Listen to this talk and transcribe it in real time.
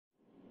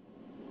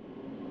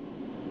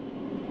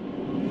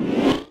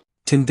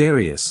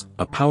Tyndareus,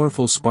 a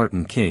powerful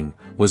Spartan king,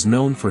 was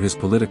known for his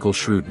political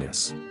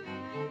shrewdness.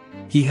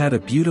 He had a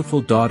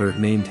beautiful daughter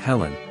named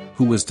Helen,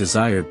 who was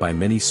desired by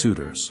many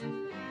suitors.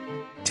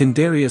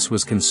 Tyndareus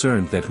was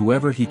concerned that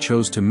whoever he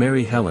chose to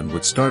marry Helen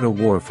would start a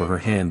war for her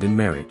hand in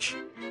marriage.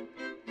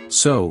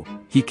 So,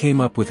 he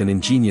came up with an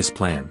ingenious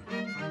plan.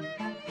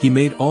 He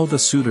made all the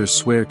suitors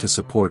swear to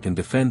support and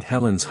defend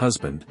Helen's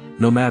husband,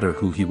 no matter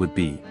who he would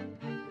be.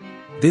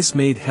 This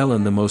made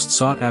Helen the most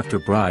sought-after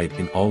bride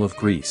in all of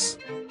Greece.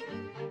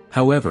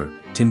 However,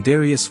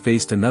 Tyndareus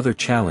faced another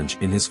challenge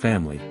in his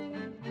family.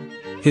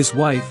 His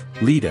wife,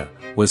 Leda,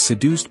 was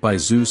seduced by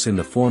Zeus in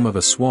the form of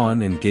a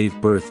swan and gave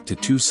birth to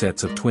two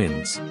sets of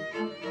twins.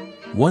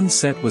 One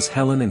set was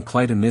Helen and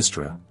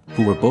Clytemnestra,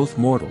 who were both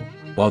mortal,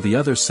 while the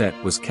other set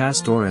was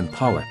Castor and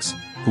Pollux,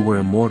 who were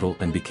immortal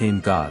and became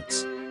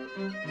gods.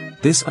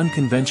 This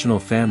unconventional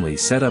family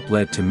setup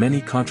led to many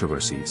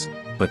controversies,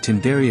 but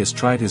Tyndareus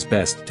tried his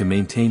best to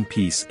maintain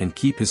peace and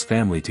keep his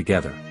family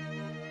together.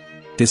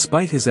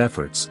 Despite his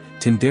efforts,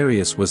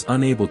 Tyndareus was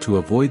unable to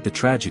avoid the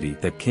tragedy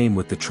that came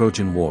with the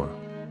Trojan War.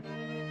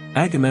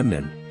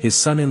 Agamemnon, his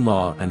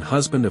son-in-law and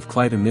husband of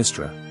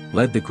Clytemnestra,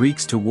 led the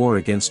Greeks to war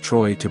against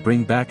Troy to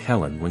bring back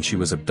Helen when she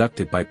was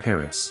abducted by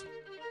Paris.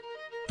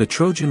 The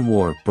Trojan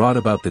War brought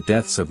about the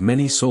deaths of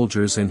many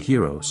soldiers and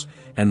heroes,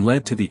 and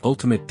led to the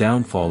ultimate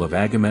downfall of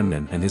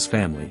Agamemnon and his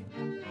family.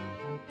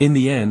 In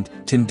the end,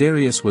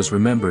 Tyndareus was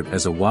remembered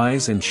as a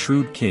wise and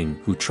shrewd king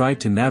who tried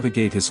to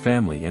navigate his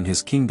family and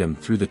his kingdom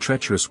through the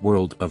treacherous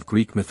world of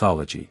Greek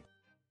mythology.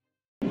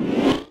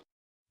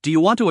 Do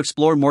you want to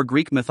explore more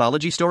Greek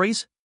mythology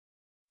stories?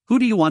 Who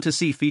do you want to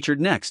see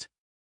featured next?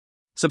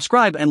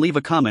 Subscribe and leave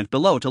a comment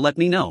below to let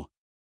me know.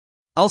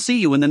 I'll see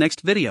you in the next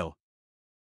video.